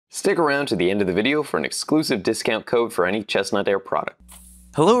Stick around to the end of the video for an exclusive discount code for any ChessNut Air product.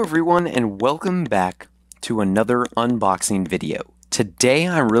 Hello everyone and welcome back to another unboxing video. Today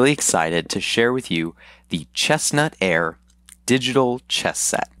I'm really excited to share with you the ChessNut Air digital chess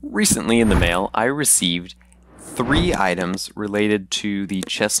set. Recently in the mail I received 3 items related to the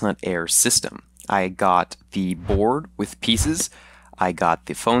ChessNut Air system. I got the board with pieces, I got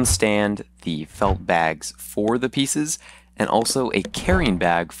the phone stand, the felt bags for the pieces, and also a carrying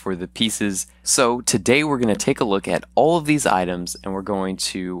bag for the pieces. So today we're going to take a look at all of these items and we're going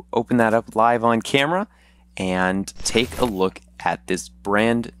to open that up live on camera and take a look at this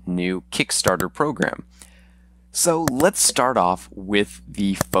brand new Kickstarter program. So let's start off with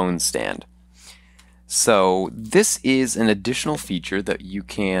the phone stand. So this is an additional feature that you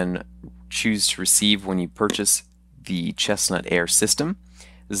can choose to receive when you purchase the ChessNut Air system.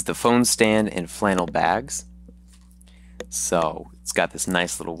 This is the phone stand and flannel bags. So it's got this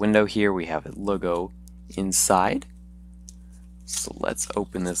nice little window here. We have a logo inside. So let's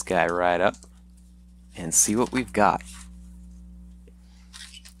open this guy right up and see what we've got.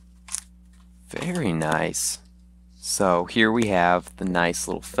 Very nice. So here we have the nice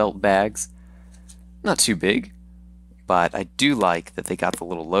little felt bags. Not too big, but I do like that they got the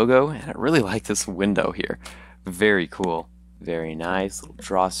little logo, and I really like this window here. Very cool. Very nice. Little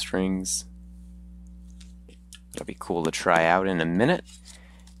drawstrings. That'll be cool to try out in a minute.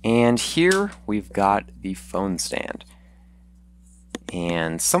 And here we've got the phone stand.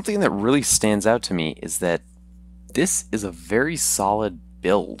 And something that really stands out to me is that this is a very solid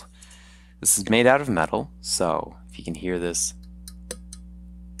build. This is made out of metal, so if you can hear this.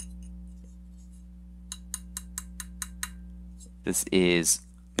 This is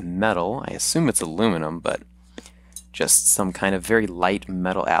metal. I assume it's aluminum, but just some kind of very light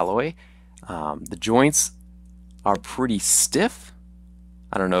metal alloy. The joints are pretty stiff.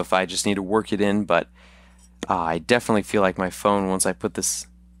 I don't know if I just need to work it in, but I definitely feel like my phone, once I put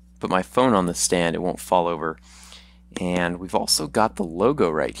my phone on the stand, it won't fall over. And we've also got the logo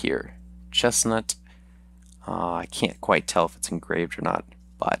right here, ChessNut. I can't quite tell if it's engraved or not,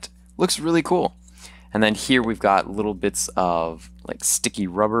 but looks really cool. And then here we've got little bits of like sticky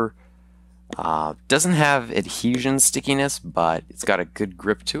rubber. Doesn't have adhesion stickiness, but it's got a good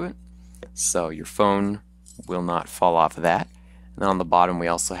grip to it, so your phone will not fall off of that. And then on the bottom we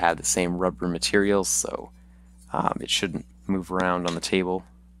also have the same rubber material, so it shouldn't move around on the table.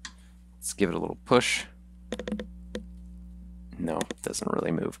 Let's give it a little push. No, it doesn't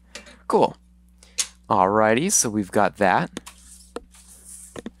really move. Cool. Alrighty, so we've got that.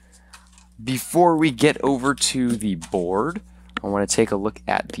 Before we get over to the board, I want to take a look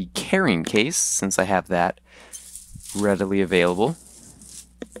at the carrying case, since I have that readily available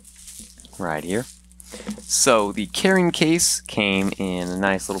right here. So the carrying case came in a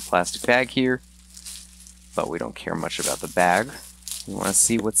nice little plastic bag here, but we don't care much about the bag. We want to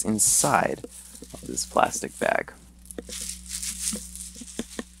see what's inside of this plastic bag.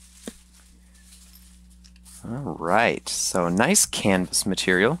 Alright, so nice canvas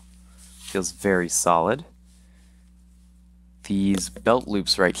material. Feels very solid. These belt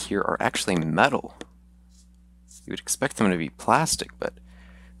loops right here are actually metal. You would expect them to be plastic, but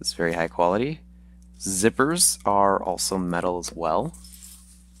it's very high quality. Zippers are also metal as well.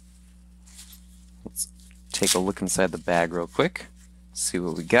 Let's take a look inside the bag real quick, see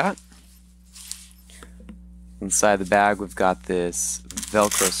what we got. Inside the bag we've got this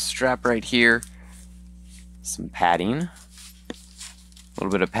Velcro strap right here, some padding, a little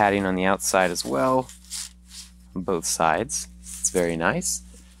bit of padding on the outside as well, on both sides. It's very nice.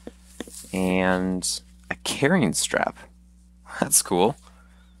 And a carrying strap. That's cool.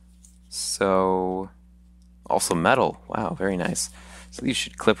 So, also metal. Wow, very nice. So these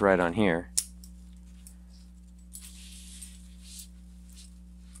should clip right on here.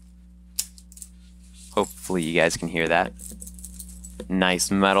 Hopefully you guys can hear that. Nice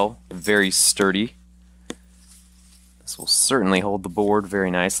metal, very sturdy. This will certainly hold the board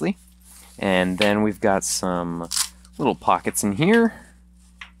very nicely. And then we've got some little pockets in here,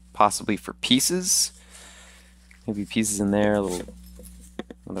 possibly for pieces. Maybe pieces in there,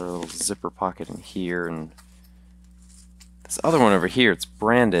 another little zipper pocket in here, and this other one over here, it's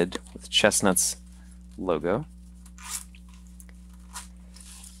branded with ChessNut's logo.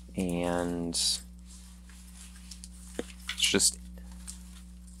 And it's just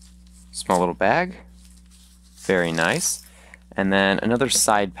a small little bag. Very nice. And then another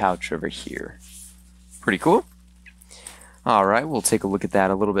side pouch over here. Pretty cool. Alright, we'll take a look at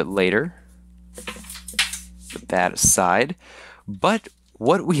that a little bit later. Put that aside. But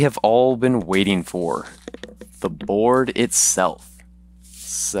what we have all been waiting for, the board itself.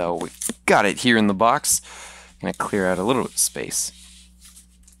 So we've got it here in the box. I'm going to clear out a little bit of space.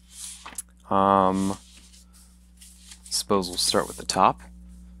 Suppose we'll start with the top.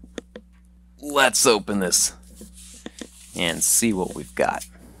 Let's open this and see what we've got.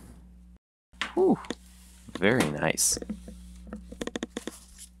 Whew, very nice.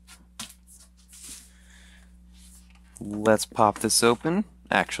 Let's pop this open.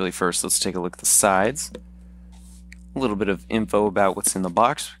 Actually, first let's take a look at the sides. A little bit of info about what's in the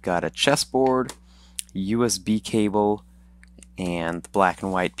box. We've got a chessboard, USB cable, and the black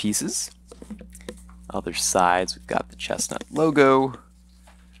and white pieces. Other sides, we've got the ChessNut logo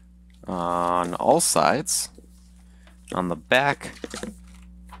on all sides. On the back,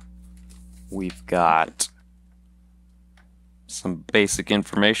 we've got some basic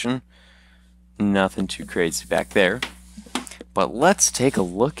information. Nothing too crazy back there. But let's take a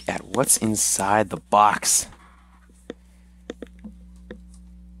look at what's inside the box.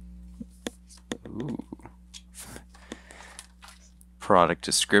 Ooh. Product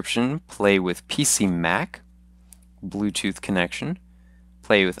description: play with PC Mac, Bluetooth connection,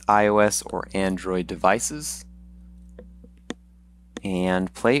 play with iOS or Android devices,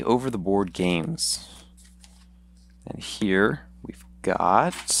 and play over the board games. And here we've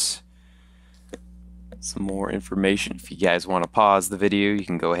got some more information. If you guys want to pause the video, you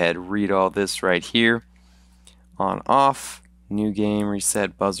can go ahead and read all this right here. On, off, new game,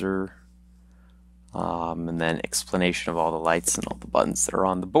 reset, buzzer, and then explanation of all the lights and all the buttons that are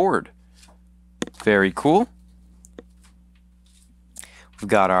on the board. Very cool. We've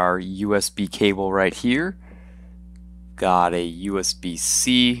got our USB cable right here. Got a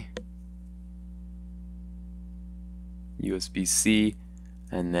USB-C,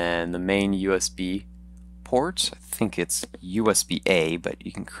 and then the main USB port. I think it's USB-A, but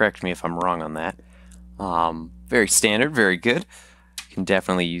you can correct me if I'm wrong on that. Very standard, very good. You can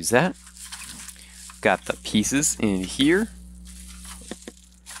definitely use that. Got the pieces in here.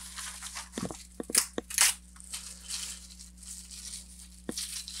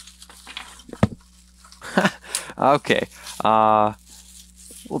 Okay,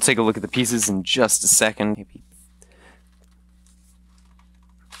 we'll take a look at the pieces in just a second. Maybe.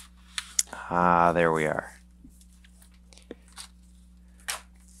 There we are.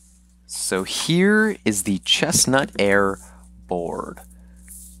 So here is the ChessNut Air board.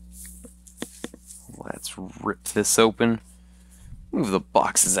 Let's rip this open. Move the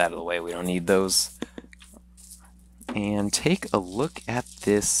boxes out of the way, we don't need those. And take a look at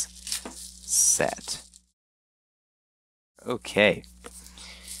this set. Okay.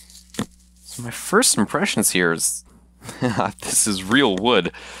 So my first impressions here is this is real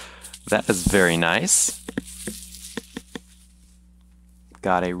wood. That is very nice.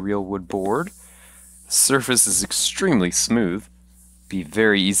 Got a real wood board. The surface is extremely smooth. Be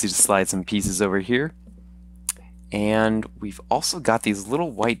very easy to slide some pieces over here. And we've also got these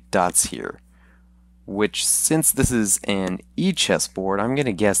little white dots here, which, since this is an e-chess board, I'm going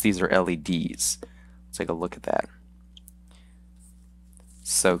to guess these are LEDs. Let's take a look at that.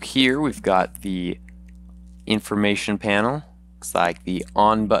 So here we've got the information panel. Looks like the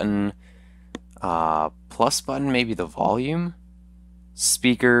on button, plus button, maybe the volume,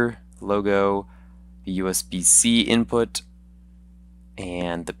 speaker, logo, the USB-C input,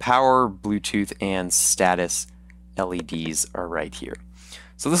 and the power, Bluetooth, and status LEDs are right here.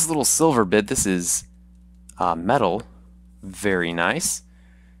 So this little silver bit, this is metal, very nice.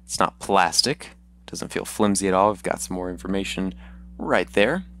 It's not plastic, doesn't feel flimsy at all. We've got some more information right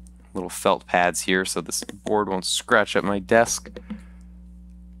there. Little felt pads here so this board won't scratch up my desk.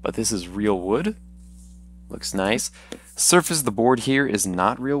 But this is real wood. Looks nice. Surface of the board here is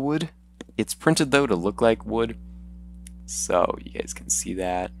not real wood. It's printed though to look like wood. So you guys can see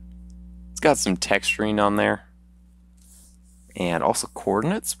that. It's got some texturing on there. And also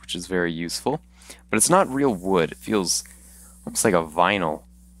coordinates, which is very useful. But it's not real wood. It feels almost like a vinyl.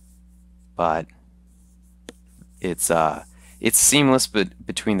 But it's seamless, but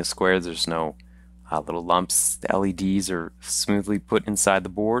between the squares there's no little lumps. The LEDs are smoothly put inside the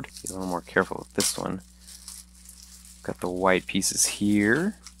board. Be a little more careful with this one. Got the white pieces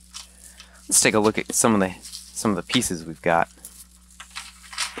here. Let's take a look at some of the pieces we've got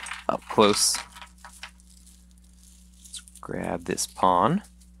up close. Let's grab this pawn.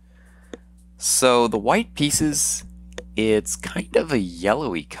 So the white pieces, it's kind of a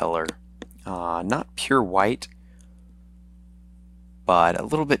yellowy color, not pure white, but a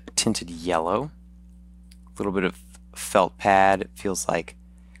little bit tinted yellow. A little bit of felt pad. It feels like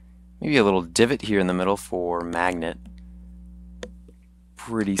maybe a little divot here in the middle for magnet.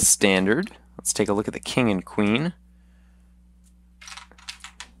 Pretty standard. Let's take a look at the king and queen.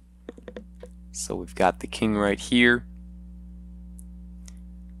 So we've got the king right here.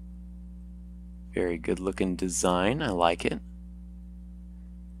 Very good looking design, I like it.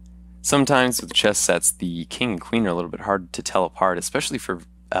 Sometimes with chess sets, the king and queen are a little bit hard to tell apart, especially for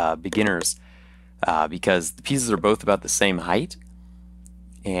beginners, because the pieces are both about the same height,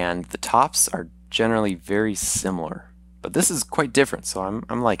 and the tops are generally very similar. But this is quite different, so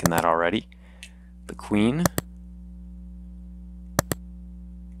I'm liking that already. The queen,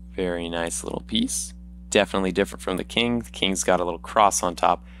 very nice little piece. Definitely different from the king. The king's got a little cross on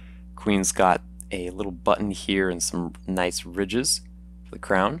top. Queen's got a little button here and some nice ridges for the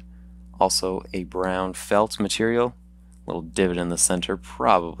crown. Also a brown felt material, little divot in the center,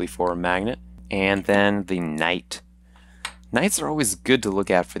 probably for a magnet. And then the knight. Knights are always good to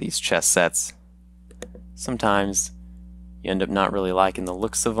look at for these chess sets. Sometimes you end up not really liking the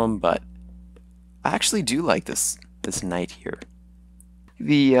looks of them, but I actually do like this knight here.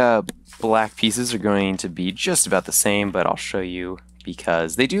 The black pieces are going to be just about the same, but I'll show you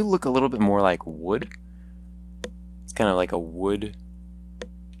because they do look a little bit more like wood. It's kind of like a wood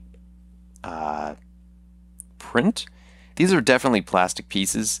print. These are definitely plastic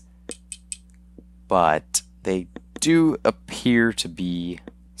pieces, but they do appear to be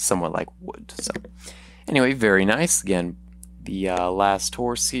somewhat like wood. So anyway, very nice. Again, the last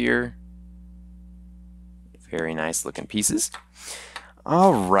horse here. Very nice looking pieces.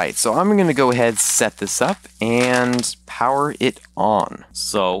 Alright, so I'm going to go ahead, set this up, and power it on.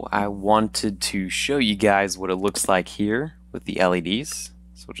 So I wanted to show you guys what it looks like here with the LEDs.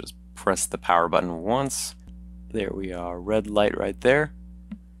 So we'll just press the power button once. There we are, red light right there.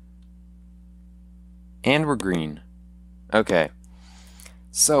 And we're green. Okay,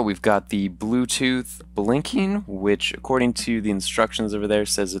 so we've got the Bluetooth blinking, which according to the instructions over there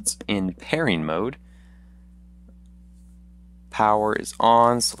says it's in pairing mode. Power is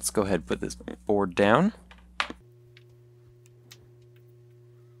on, so let's go ahead and put this board down.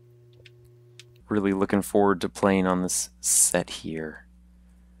 Really looking forward to playing on this set here.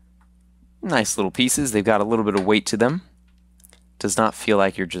 Nice little pieces. They've got a little bit of weight to them. Does not feel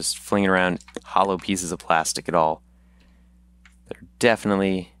like you're just flinging around hollow pieces of plastic at all. They're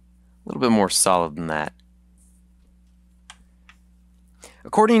definitely a little bit more solid than that.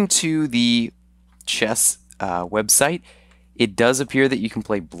 According to the chess website, it does appear that you can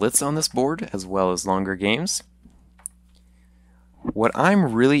play Blitz on this board as well as longer games. What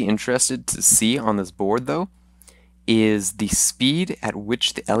I'm really interested to see on this board, though, is the speed at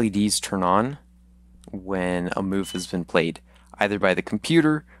which the LEDs turn on when a move has been played, either by the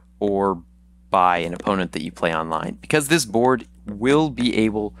computer or by an opponent that you play online. Because this board will be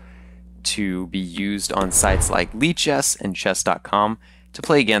able to be used on sites like Lichess and chess.com to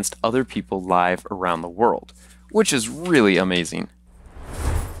play against other people live around the world, which is really amazing.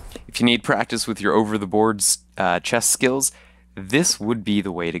 If you need practice with your over-the-boards chess skills, this would be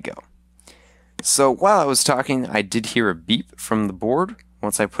the way to go. So while I was talking, I did hear a beep from the board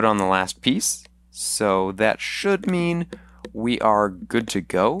once I put on the last piece, so that should mean we are good to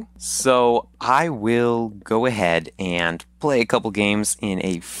go. So I will go ahead and play a couple games in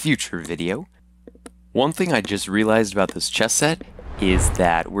a future video. One thing I just realized about this chess set is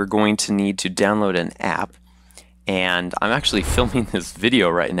that we're going to need to download an app. And I'm actually filming this video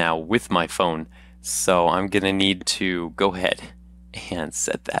right now with my phone, so I'm going to need to go ahead and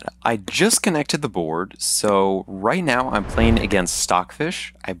set that up. I just connected the board, so right now I'm playing against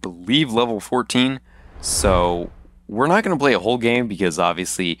Stockfish, I believe level 14, so we're not going to play a whole game because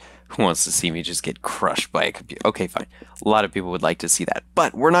obviously who wants to see me just get crushed by a computer? Okay, fine. A lot of people would like to see that,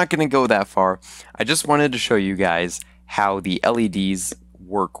 but we're not going to go that far. I just wanted to show you guys how the LEDs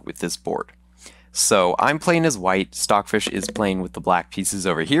work with this board. So I'm playing as white, Stockfish is playing with the black pieces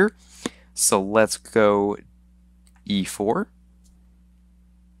over here. So let's go E4.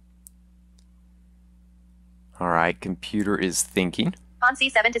 Alright, computer is thinking. Pawn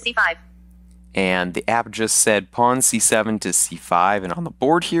C7 to C5. And the app just said pawn C7 to C5, and on the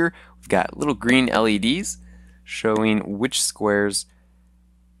board here we've got little green LEDs showing which squares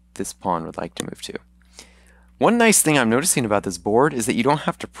this pawn would like to move to. One nice thing I'm noticing about this board is that you don't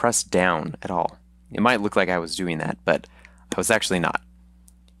have to press down at all. It might look like I was doing that, but I was actually not.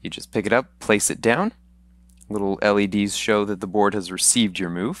 You just pick it up, place it down. Little LEDs show that the board has received your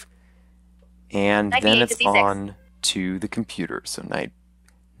move. And then it's on to the computer. So knight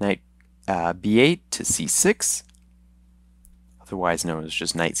B8 to C6, otherwise known as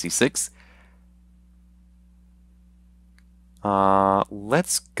just knight C6.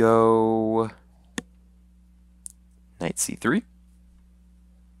 Let's go knight C3.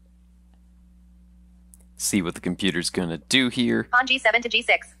 See what the computer's gonna do here. Pawn G7 to G6.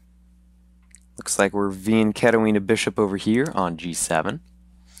 Looks like we're v-ketoing a bishop over here on g7.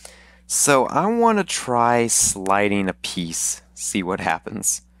 So I want to try sliding a piece, see what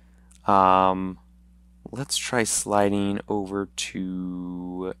happens. Let's try sliding over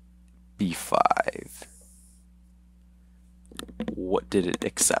to b5. What did it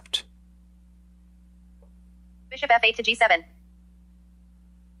accept? Bishop f8 to g7.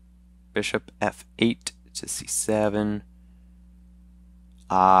 Bishop f8 to c7.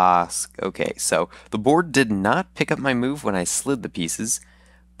 Okay, so the board did not pick up my move when I slid the pieces,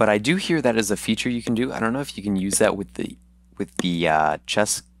 but I do hear that as a feature you can do. I don't know if you can use that with the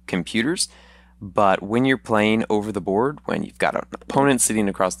chess computers, but when you're playing over the board, when you've got an opponent sitting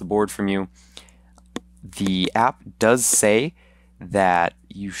across the board from you, the app does say that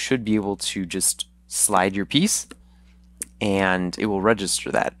you should be able to just slide your piece and it will register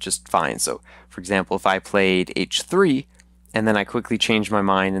that just fine. So for example, if I played h3 and then I quickly change my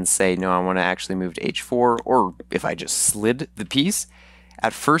mind and say, no, I want to actually move to h4, or if I just slid the piece,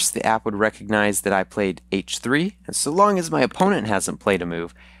 at first the app would recognize that I played h3, and so long as my opponent hasn't played a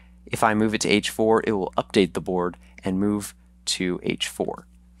move, if I move it to h4, it will update the board and move to h4.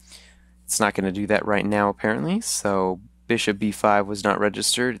 It's not going to do that right now apparently, so bishop b5 was not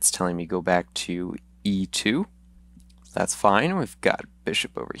registered. It's telling me go back to e2. That's fine. We've got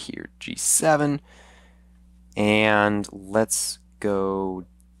bishop over here, g7, and let's go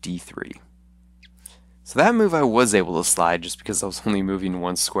d3. So that move I was able to slide just because I was only moving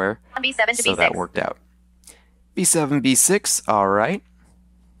one square, b7 to so b6. that worked out. b7, b6, all right.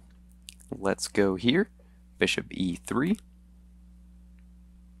 Let's go here, bishop e3.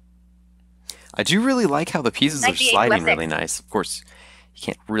 I do really like how the pieces are sliding really nice. Of course, you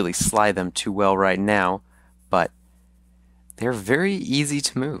can't really slide them too well right now, but they're very easy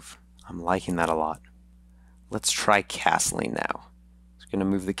to move. I'm liking that a lot. Let's try castling now. I'm going to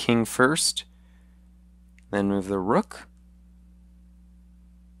move the king first, then move the rook.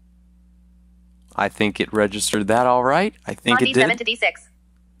 I think it registered that all right. I think it did. d7 to d6.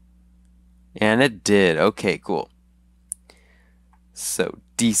 And it did. Okay, cool. So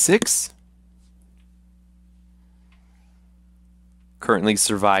d6. Currently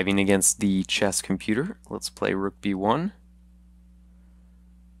surviving against the chess computer. Let's play rook b1.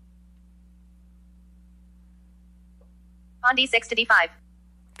 On d6 to d5.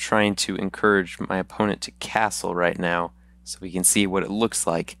 Trying to encourage my opponent to castle right now so we can see what it looks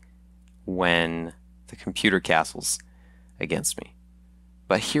like when the computer castles against me.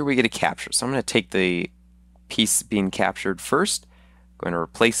 But here we get a capture. So I'm going to take the piece being captured first. I'm going to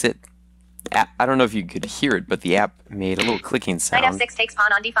replace it. I don't know if you could hear it, but the app made a little clicking sound. Knight f6 takes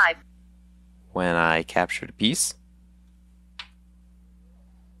pawn on d5. When I captured a piece.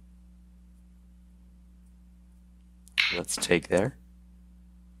 Let's take there.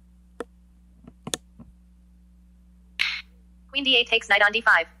 Queen d8 takes knight on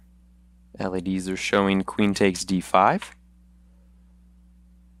d5. LEDs are showing queen takes d5.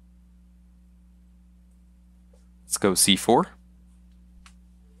 Let's go c4.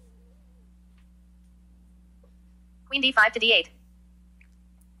 Queen d5 to d8.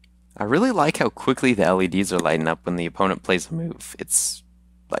 I really like how quickly the LEDs are lighting up when the opponent plays a move. It's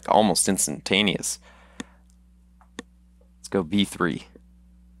like almost instantaneous. Let's go b3.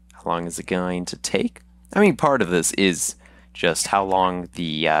 How long is it going to take? I mean, part of this is just how long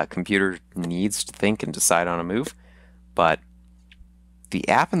the computer needs to think and decide on a move, but the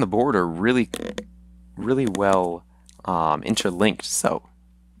app and the board are really well interlinked, so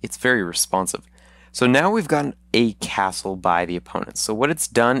it's very responsive. So now we've gotten a castle by the opponent. So what it's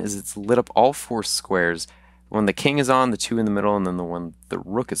done is it's lit up all four squares. When the king is on, the two in the middle, and then the one the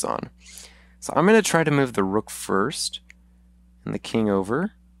rook is on. So I'm going to try to move the rook first and the king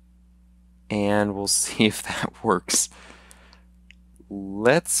over, and we'll see if that works.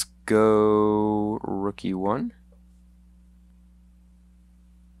 Let's go rook e1.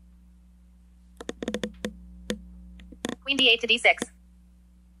 Queen d8 to d6.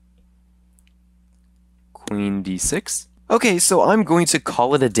 Queen d6. Okay, so I'm going to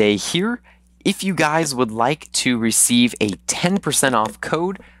call it a day here. If you guys would like to receive a 10% off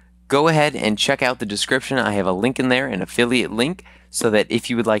code, go ahead and check out the description. I have a link in there, an affiliate link, so that if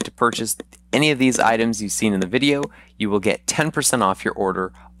you would like to purchase any of these items you've seen in the video, you will get 10% off your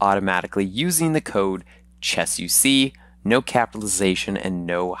order automatically using the code chessusee, no capitalization and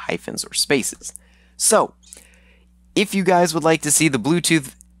no hyphens or spaces. So, if you guys would like to see the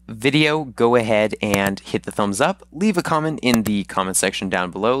Bluetooth video, go ahead and hit the thumbs up. Leave a comment in the comment section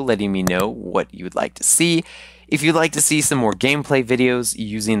down below letting me know what you would like to see. If you'd like to see some more gameplay videos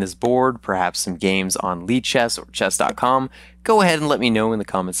using this board, perhaps some games on Lichess or chess.com, go ahead and let me know in the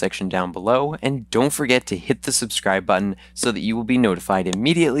comment section down below, and don't forget to hit the subscribe button so that you will be notified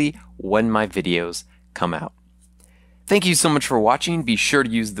immediately when my videos come out. Thank you so much for watching. Be sure to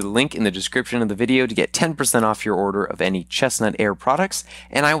use the link in the description of the video to get 10% off your order of any ChessNut Air products,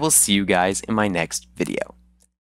 and I will see you guys in my next video.